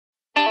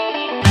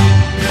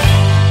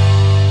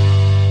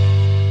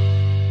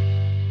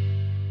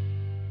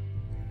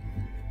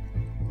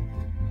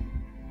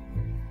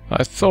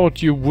I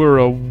thought you were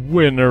a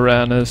winner,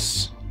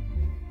 Annis.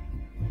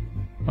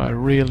 I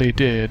really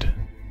did.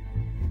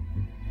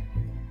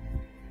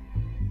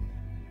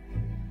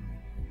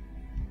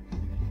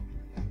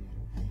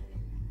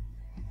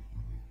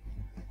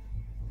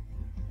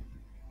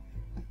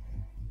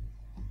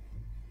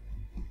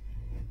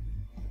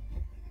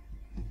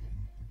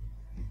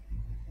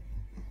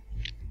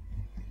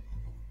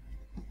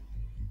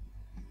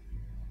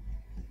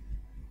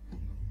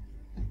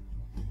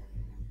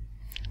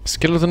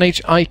 Skeleton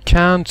H, I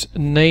can't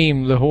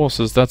name the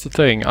horses, that's the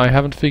thing. I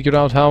haven't figured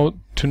out how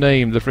to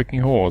name the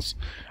freaking horse.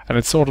 And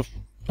it's sort of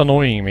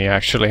annoying me,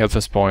 actually, at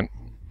this point.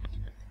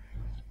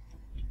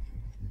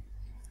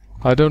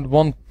 I don't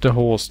want the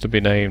horse to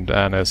be named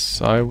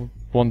Annis. I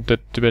want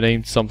it to be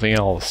named something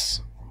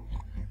else.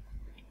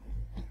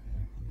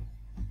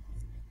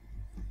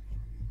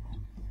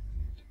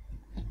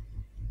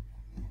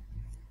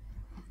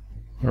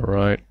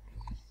 Alright.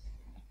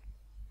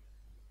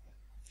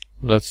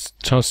 Let's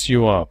toss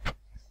you up.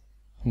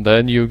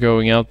 Then you're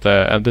going out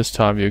there, and this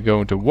time you're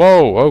going to...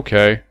 Whoa,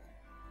 okay.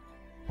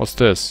 What's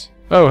this?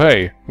 Oh,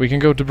 hey, we can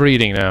go to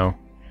breeding now.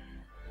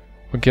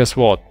 But guess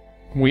what?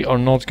 We are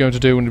not going to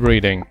do any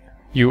breeding.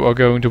 You are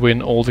going to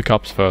win all the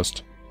cups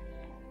first.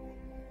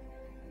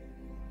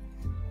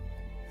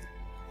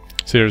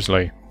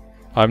 Seriously.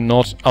 I'm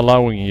not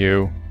allowing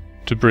you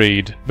to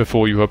breed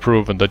before you have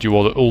proven that you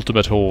are the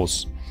ultimate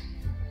horse.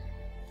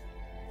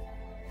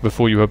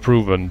 Before you have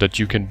proven that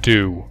you can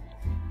do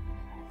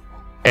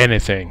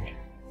anything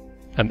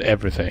and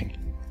everything.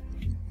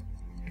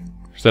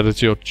 So that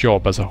is your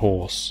job as a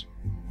horse.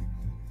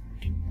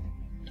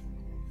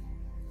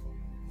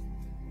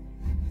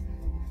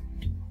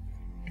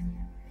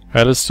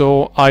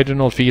 So I do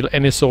not feel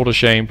any sort of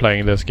shame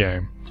playing this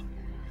game.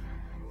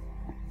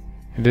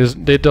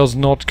 It does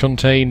not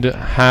contain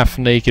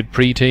half-naked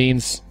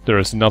preteens. There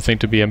is nothing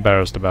to be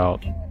embarrassed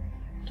about.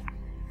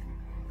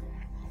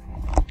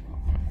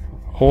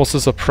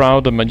 Horses are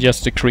proud and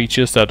majestic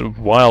creatures that,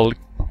 while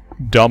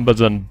dumber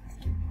than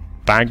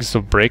bags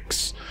of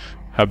bricks,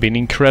 have been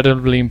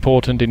incredibly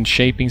important in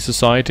shaping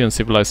society and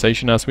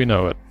civilization as we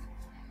know it.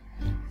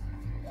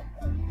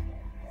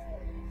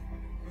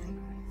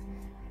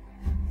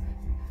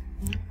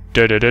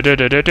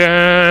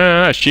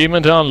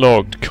 Achievement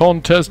unlocked.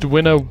 Contest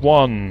winner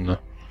 1.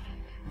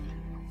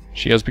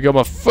 She has become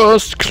a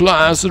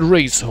first-class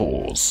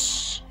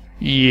racehorse.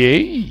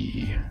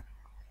 Yay!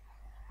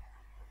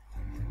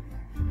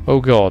 Oh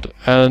god,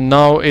 and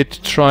now it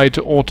tried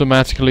to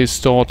automatically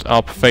start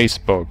up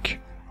Facebook.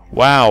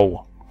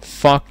 Wow.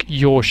 Fuck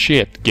your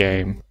shit,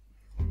 game.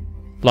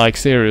 Like,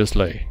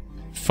 seriously.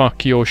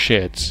 Fuck your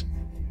shit.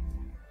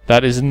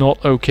 That is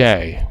not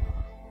okay.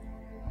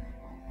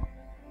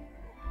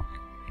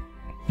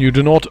 You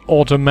do not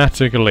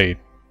automatically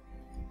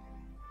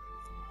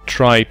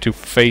try to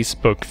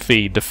Facebook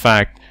feed the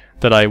fact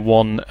that I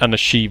won an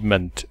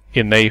achievement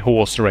in a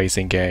horse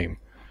racing game.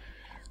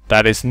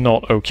 That is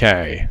not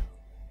okay.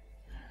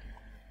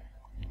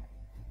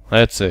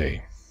 Let's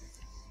see.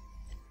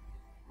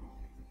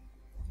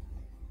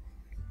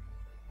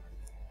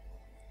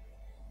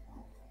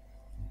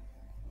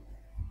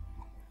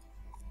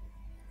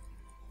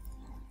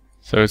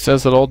 So it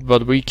says a lot,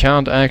 but we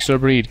can't actually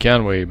breed,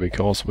 can we?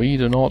 Because we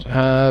do not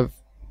have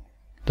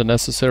the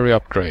necessary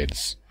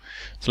upgrades.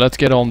 So let's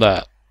get on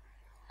that.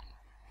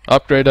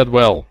 Upgrade that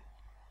well.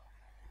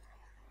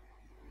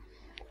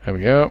 There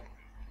we go.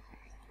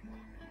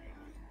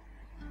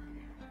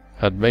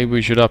 And maybe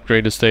we should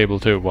upgrade the stable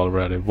too while we're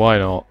at it. Why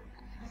not?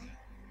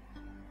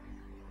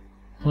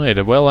 Wait,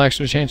 the well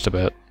actually changed a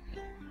bit.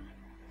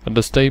 And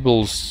the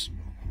stable's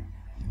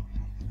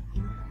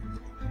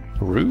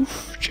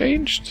roof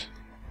changed?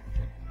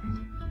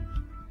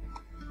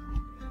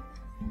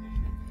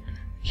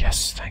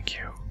 Yes, thank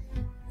you.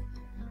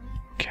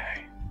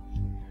 Okay.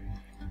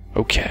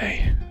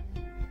 Okay.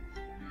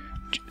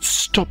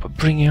 Stop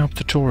bringing up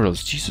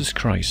tutorials, Jesus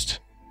Christ.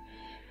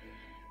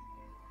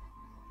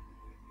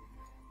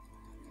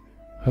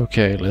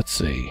 Okay, let's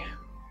see.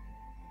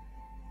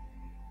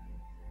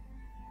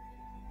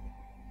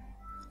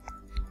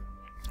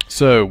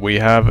 So, we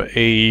have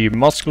a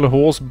muscular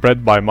horse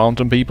bred by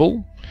mountain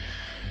people.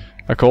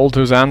 A colt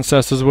whose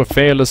ancestors were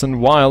fearless and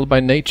wild by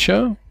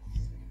nature.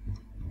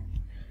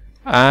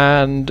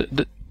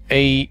 And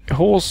a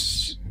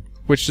horse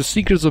which the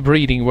secrets of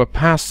breeding were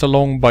passed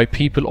along by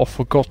people of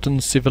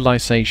forgotten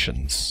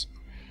civilizations.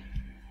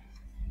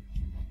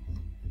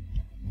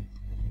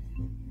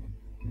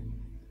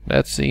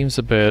 That seems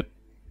a bit...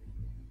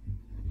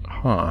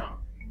 Huh.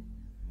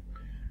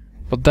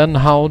 But then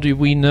how do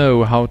we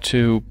know how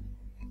to...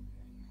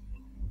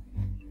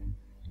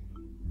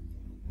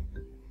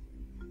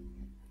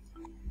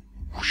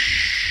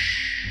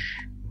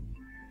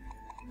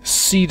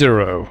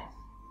 Cedaro.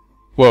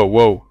 Whoa,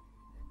 whoa.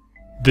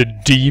 The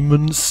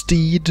demon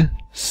steed?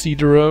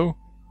 Cedaro?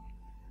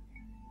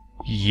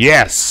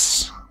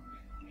 Yes!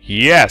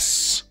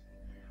 Yes!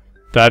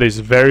 That is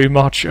very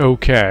much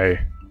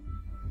okay.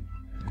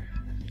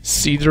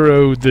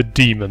 Cedaro the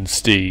demon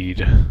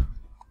steed.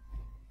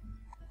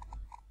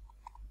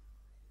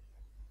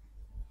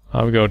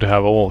 I'm going to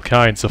have all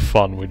kinds of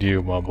fun with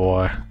you, my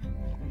boy.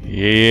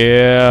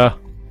 Yeah.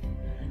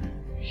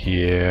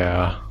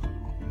 Yeah.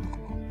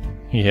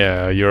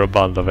 Yeah, you're a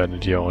bundle of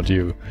energy, aren't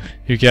you?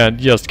 You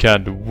just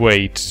can't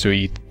wait to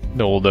eat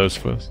all those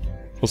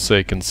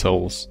forsaken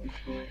souls.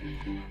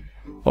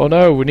 Oh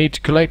no, we need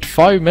to collect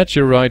 5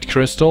 meteorite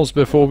crystals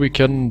before we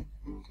can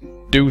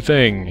do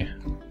thing.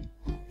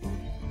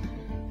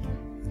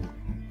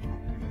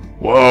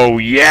 Whoa,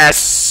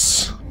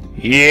 yes!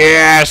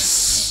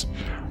 Yes!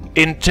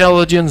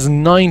 Intelligence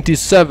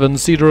 97,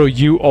 Zero,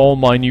 you are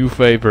my new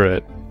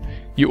favorite.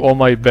 You are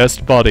my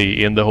best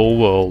buddy in the whole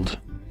world.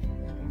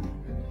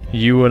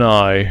 You and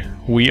I,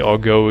 we are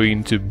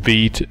going to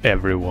beat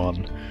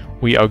everyone.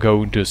 We are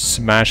going to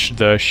smash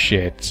the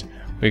shit.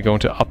 We're going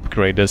to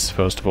upgrade this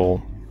first of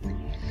all.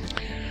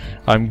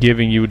 I'm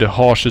giving you the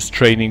harshest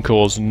training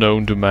course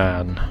known to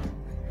man.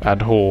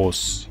 And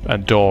horse,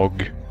 and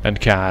dog, and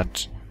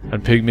cat,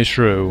 and pygmy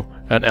shrew,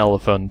 and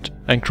elephant,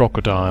 and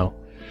crocodile.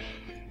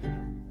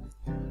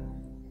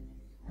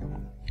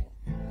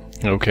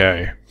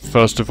 Okay,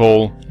 first of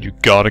all, you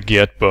gotta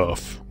get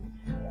buff.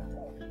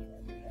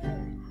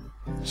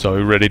 So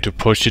you ready to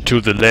push it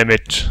to the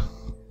limit?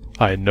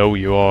 I know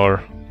you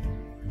are.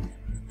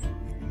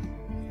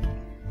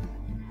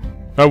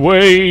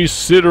 Away,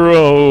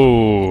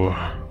 Sidero!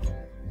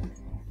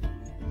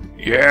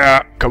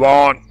 Yeah, come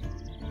on!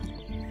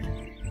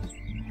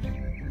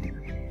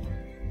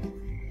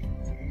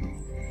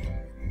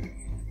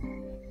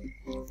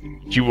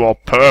 You are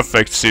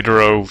perfect,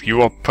 Sidero!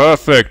 You are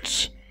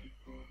perfect!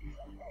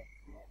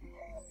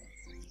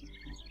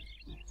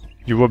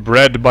 You were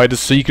bred by the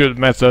secret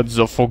methods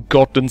of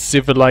forgotten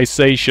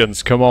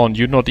civilizations. Come on,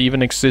 you not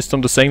even exist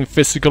on the same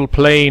physical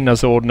plane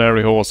as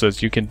ordinary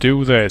horses. You can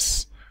do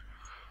this.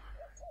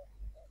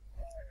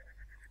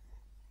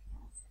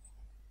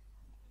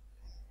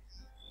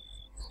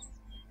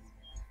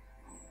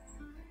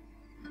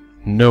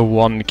 No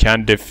one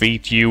can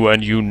defeat you,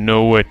 and you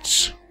know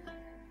it.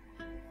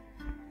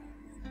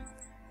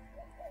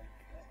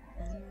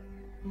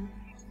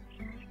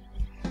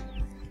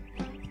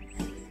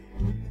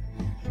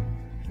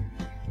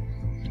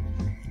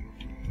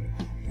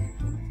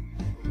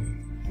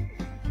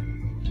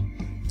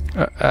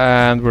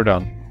 And we're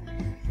done.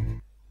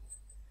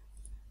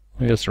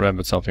 I just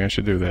remembered something. I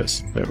should do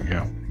this. There we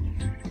go.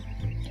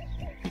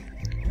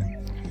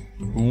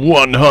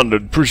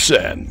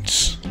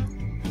 100%!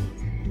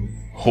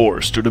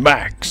 Horse to the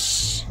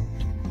max!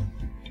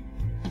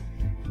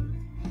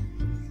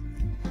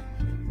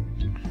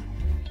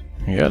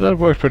 Yeah, that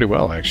worked pretty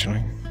well,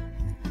 actually.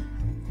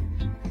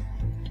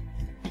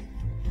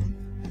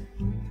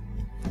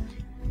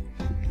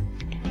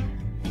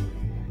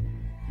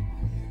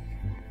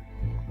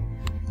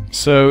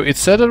 So, it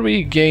said that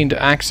we gained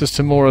access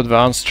to more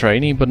advanced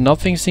training, but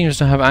nothing seems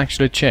to have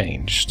actually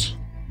changed.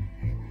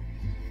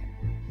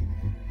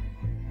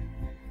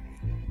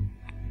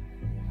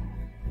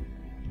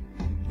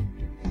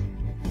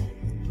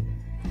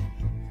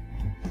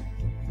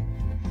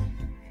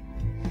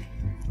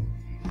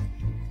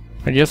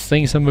 I guess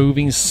things are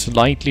moving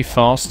slightly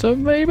faster,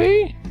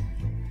 maybe?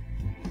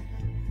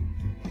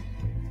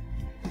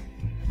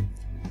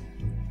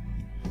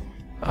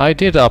 I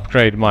did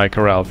upgrade my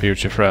corral,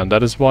 future friend.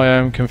 That is why I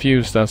am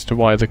confused as to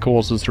why the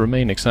courses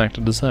remain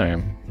exactly the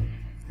same.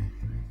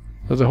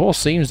 But the horse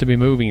seems to be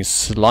moving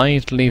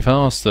slightly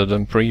faster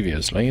than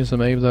previously, so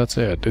maybe that's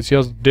it. It's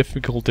just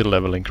difficulty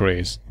level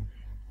increase.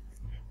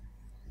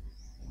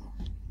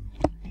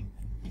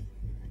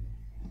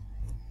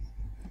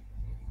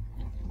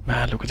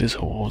 Man, look at this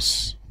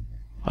horse.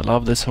 I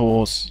love this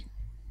horse.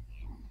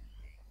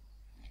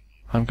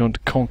 I'm going to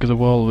conquer the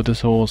world with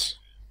this horse.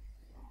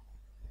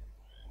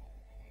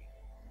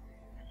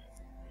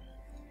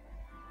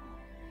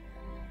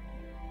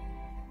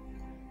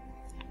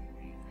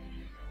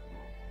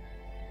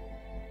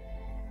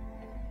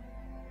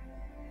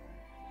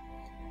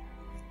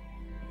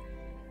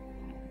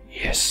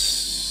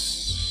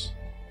 Yes.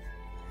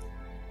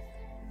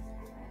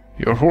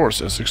 Your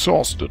horse is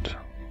exhausted.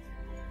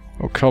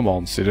 Oh, come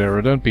on,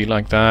 Sidero, don't be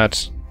like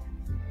that.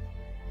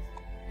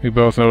 We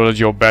both know that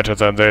you're better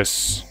than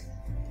this.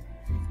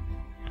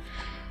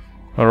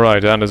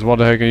 Alright, Anders, what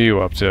the heck are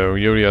you up to?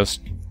 You're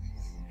just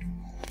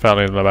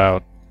fanning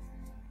about.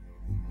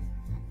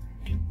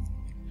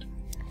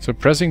 So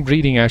pressing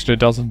breeding actually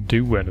doesn't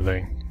do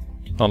anything.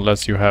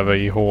 Unless you have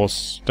a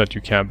horse that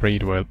you can't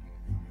breed with.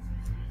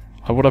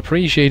 I would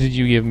appreciate if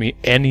you give me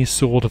any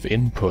sort of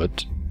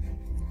input.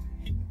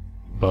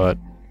 But,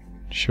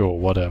 sure,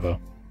 whatever.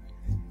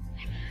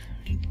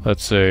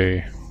 Let's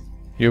see.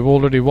 You've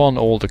already won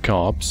all the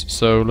cops,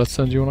 so let's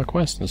send you on a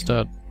quest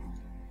instead.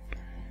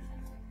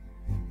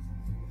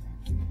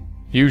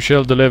 You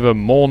shall deliver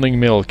morning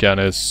milk,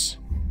 Anis.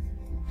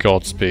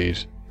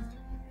 Godspeed.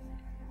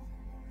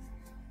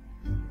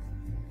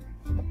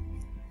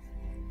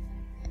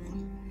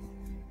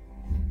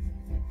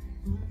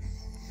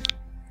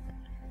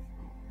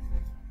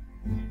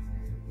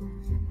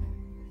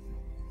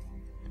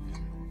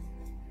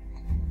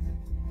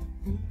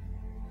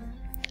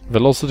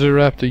 Velocity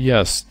Raptor,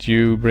 yes,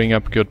 you bring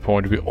up a good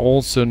point. We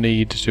also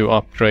need to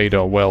upgrade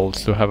our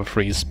wells to have a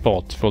free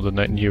spot for the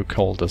new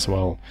cult as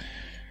well.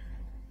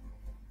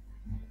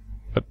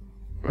 But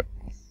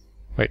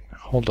wait,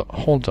 hold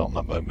on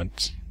a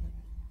moment.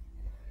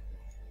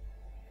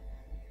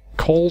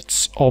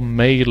 Colts are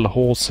male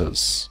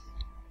horses.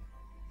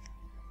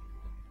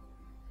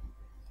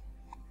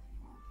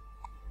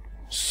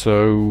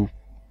 So...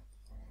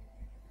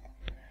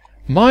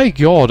 My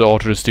god,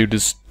 Arthur's dude,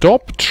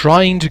 stop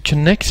trying to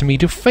connect me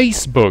to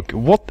Facebook!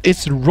 What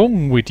is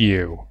wrong with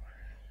you?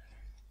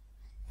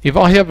 If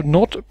I have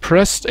not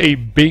pressed a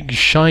big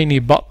shiny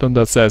button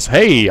that says,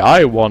 "Hey,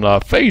 I wanna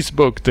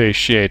Facebook this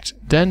shit,"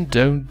 then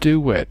don't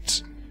do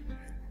it.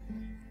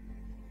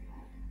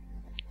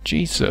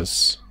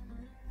 Jesus.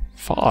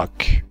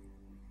 Fuck.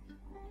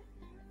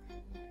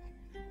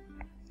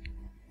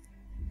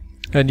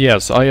 And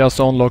yes, I just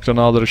unlocked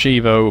another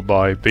Shivo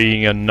by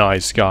being a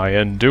nice guy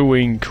and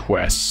doing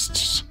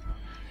quests.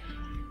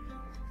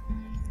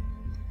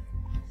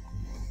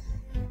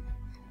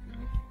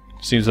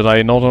 Seems that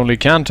I not only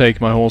can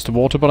take my horse to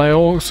water, but I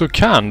also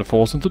can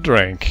force him to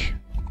drink.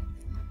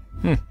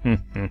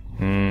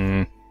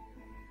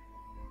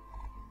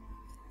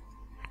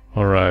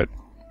 Alright.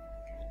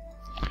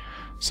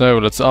 So,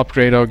 let's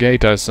upgrade our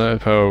gate, I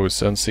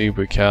suppose, and see if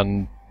we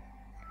can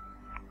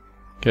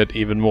get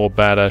even more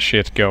badass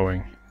shit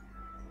going.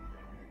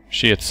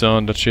 Shit,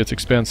 son, that shit's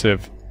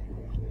expensive.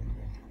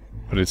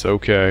 But it's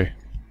okay.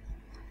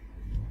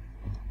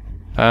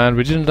 And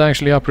we didn't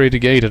actually upgrade the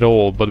gate at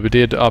all, but we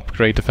did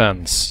upgrade the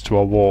fence to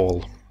a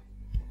wall.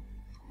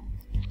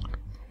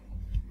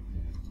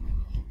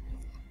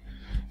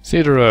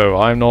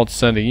 Cedro, I'm not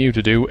sending you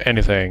to do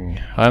anything.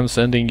 I'm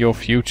sending your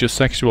future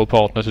sexual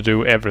partner to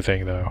do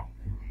everything, though.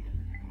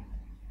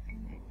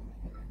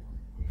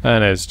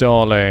 Anis,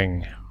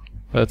 darling.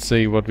 Let's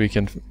see what we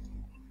can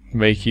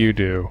make you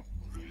do.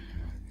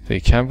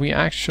 See, can we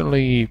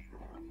actually...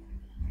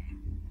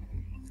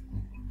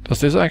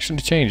 Does this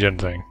actually change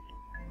anything?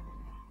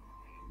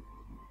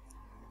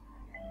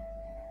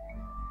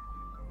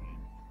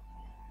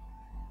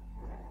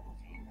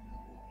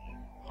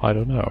 I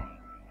don't know.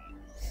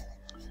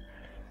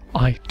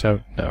 I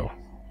don't know.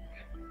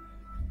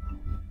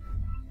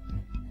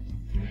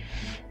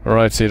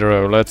 Alright,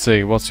 Cedro, let's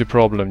see. What's your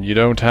problem? You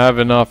don't have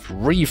enough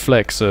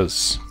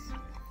reflexes.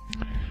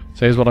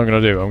 So here's what I'm gonna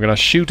do. I'm gonna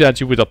shoot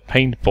at you with a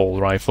paintball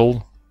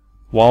rifle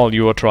while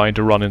you are trying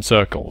to run in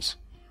circles.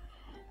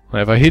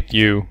 And if I hit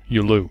you,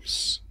 you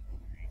lose.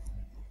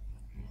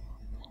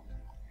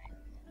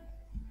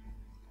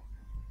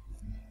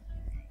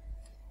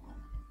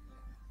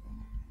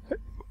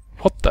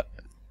 What the?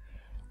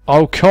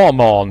 Oh, come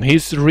on!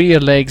 His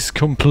rear legs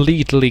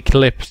completely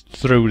clipped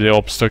through the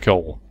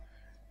obstacle.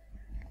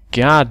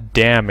 God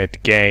damn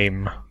it,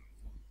 game.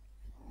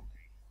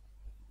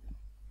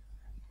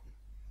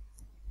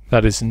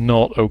 That is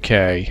not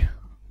okay.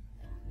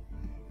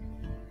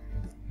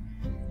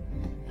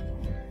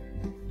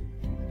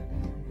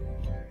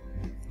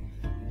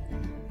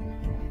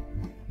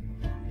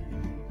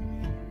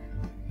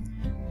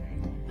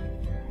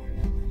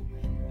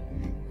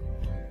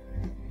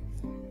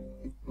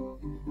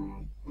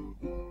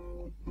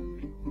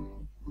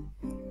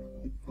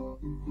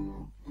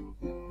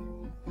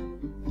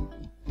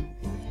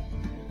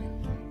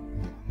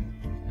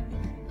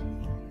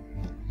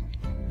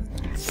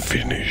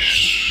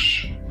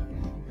 Finish.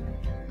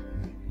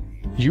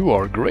 You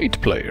are a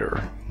great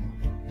player.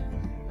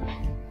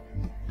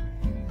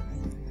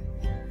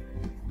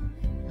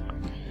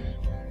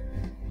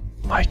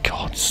 My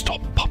god,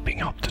 stop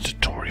popping up the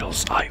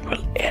tutorials. I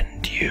will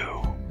end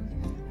you.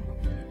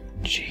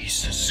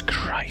 Jesus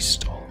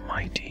Christ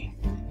almighty.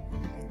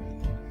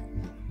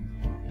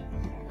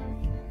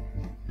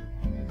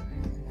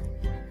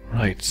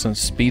 Right, since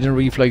speed and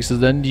reflexes,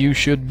 then you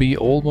should be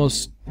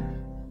almost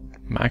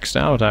maxed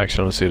out,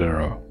 actually,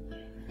 Cedro.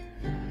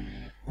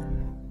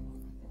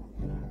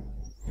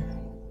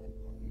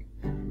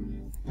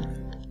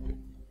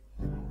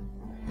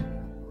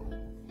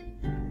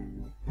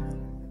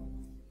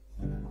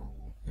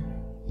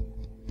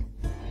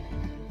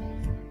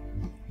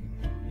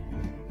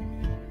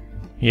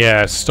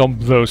 Yeah, stomp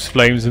those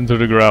flames into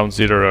the ground,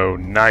 Cedro.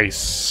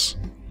 Nice.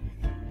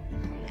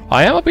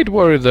 I am a bit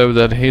worried, though,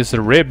 that his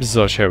ribs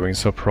are showing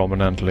so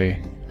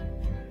prominently.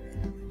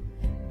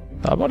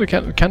 How about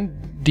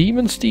can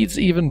demon steeds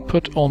even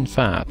put on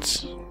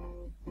fat?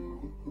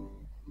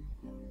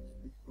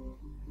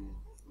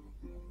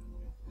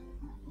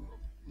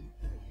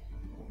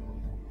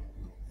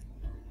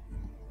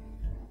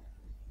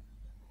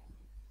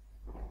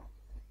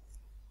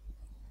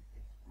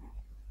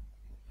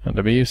 And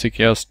the music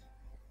just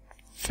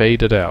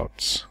faded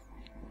out.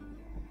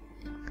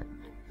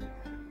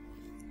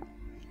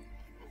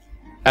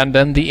 And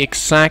then the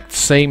exact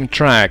same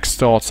track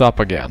starts up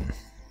again.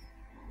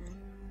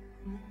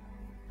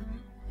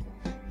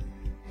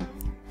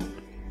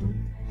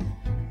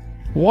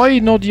 Why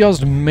not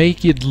just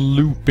make it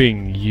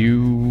looping,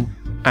 you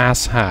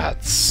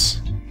asshats?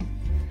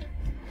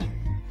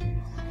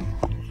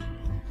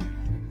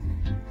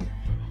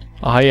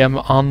 I am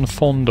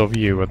unfond of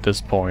you at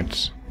this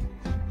point.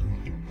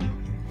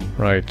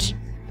 Right,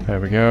 there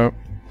we go.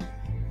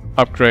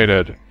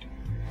 Upgraded.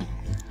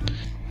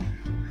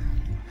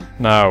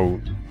 Now,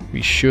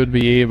 we should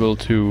be able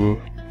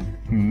to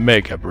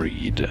mega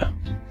breed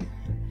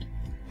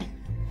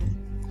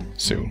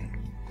soon.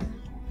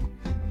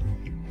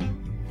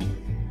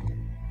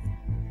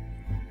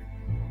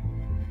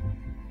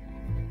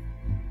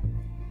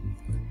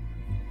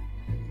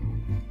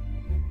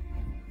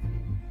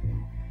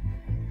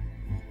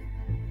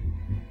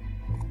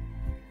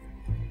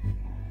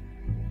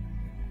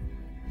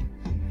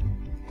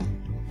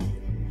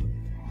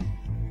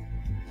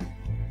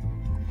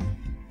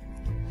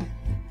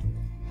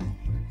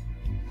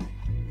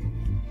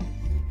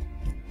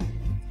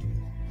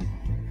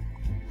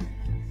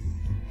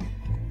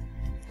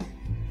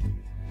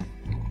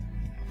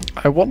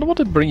 I wonder what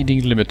the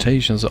breeding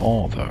limitations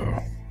are,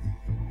 though.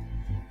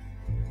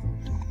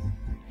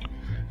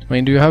 I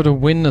mean, do you have to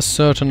win a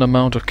certain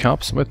amount of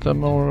cups with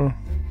them, or...?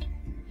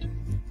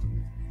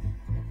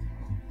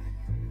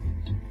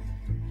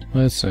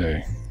 Let's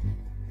see.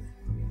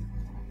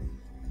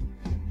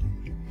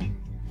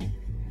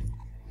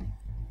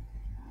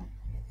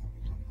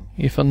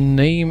 If a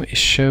name is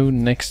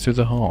shown next to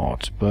the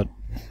heart, but...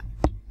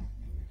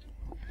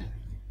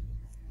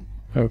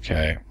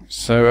 Okay,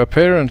 so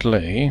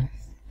apparently...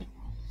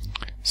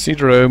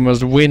 Cedro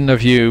must win a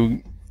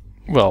few,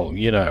 well,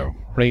 you know,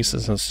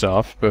 races and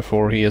stuff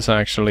before he is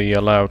actually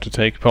allowed to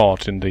take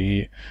part in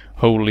the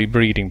holy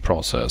breeding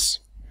process.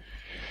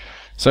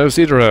 So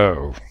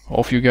Cedro,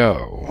 off you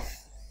go.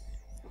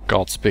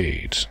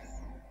 Godspeed.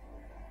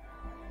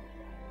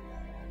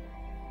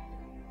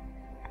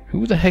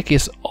 Who the heck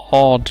is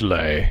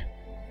Ardley?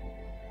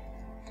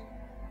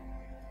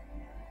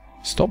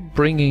 Stop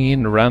bringing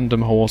in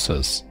random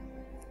horses.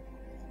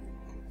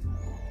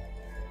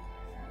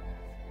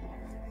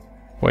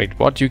 Wait,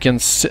 what? You can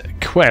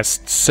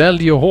quest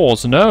sell your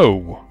horse?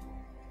 No!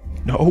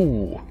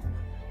 No!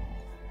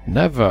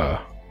 Never!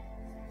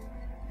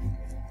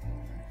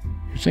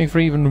 You think for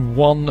even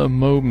one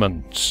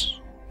moment.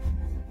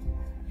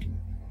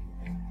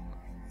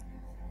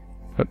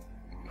 But,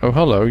 oh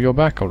hello, you're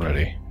back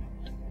already.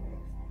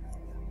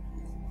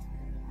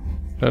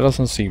 That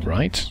doesn't seem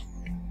right.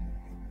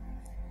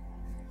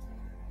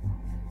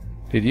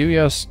 Did you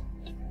just...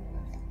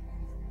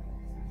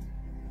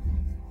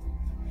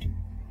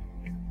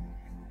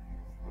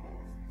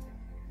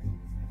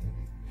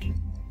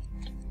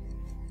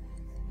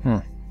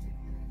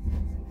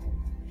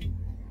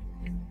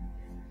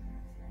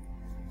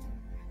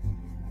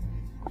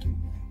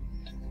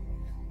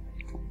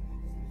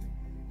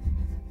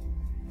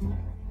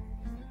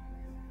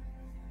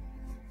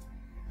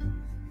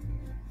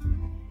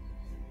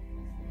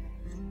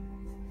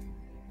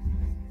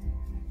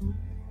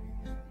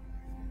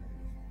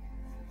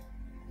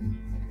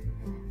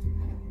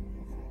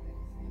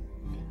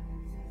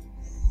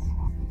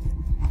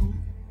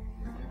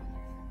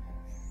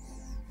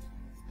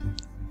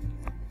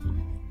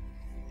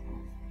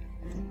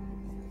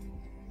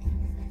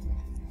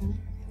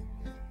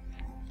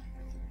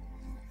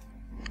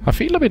 I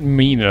feel a bit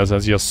meaner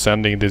than just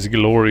sending this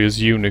glorious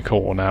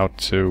unicorn out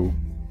to...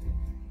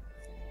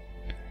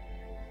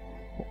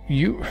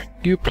 You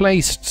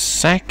placed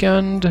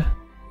second?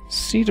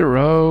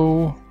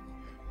 Cedro?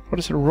 What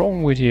is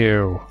wrong with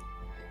you?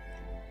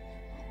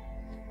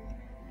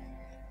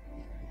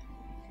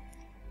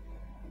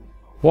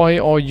 Why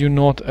are you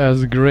not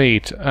as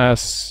great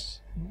as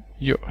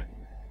your...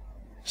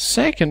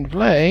 Second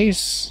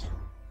place?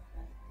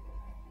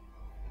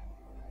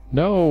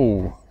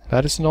 No,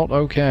 that is not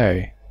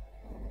okay.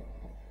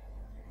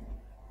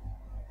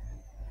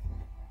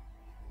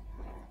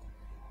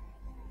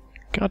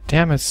 God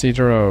damn it,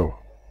 Cedro.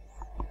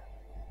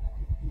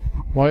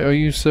 Why are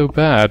you so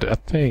bad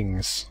at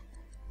things?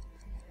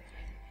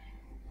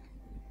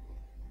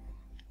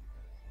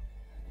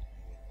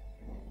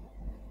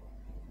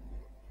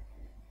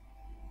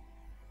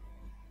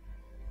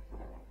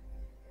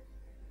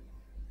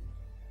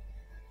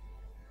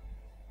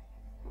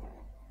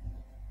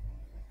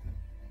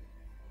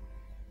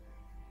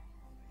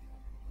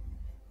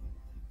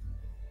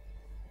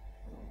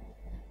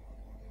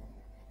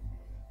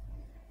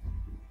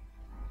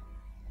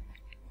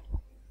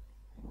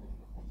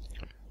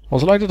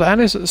 Also like that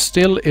Anis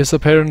still is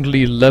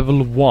apparently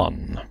level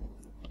 1.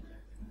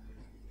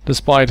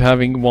 Despite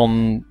having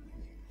won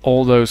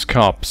all those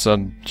cups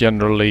and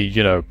generally,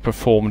 you know,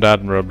 performed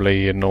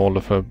admirably in all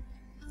of her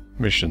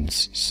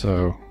missions,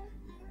 so...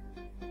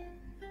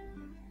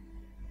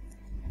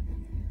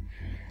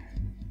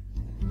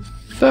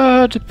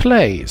 Third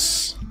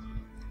place!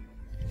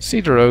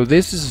 Cedro,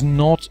 this is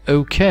not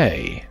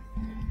okay.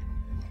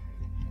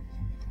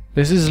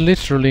 This is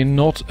literally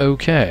not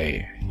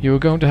okay. You're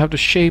going to have to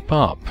shape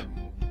up.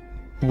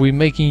 We're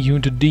making you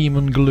into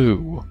demon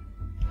glue.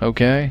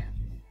 Okay?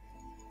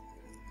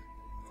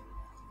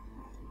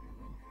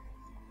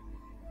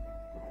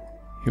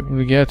 You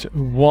will get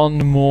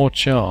one more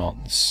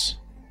chance.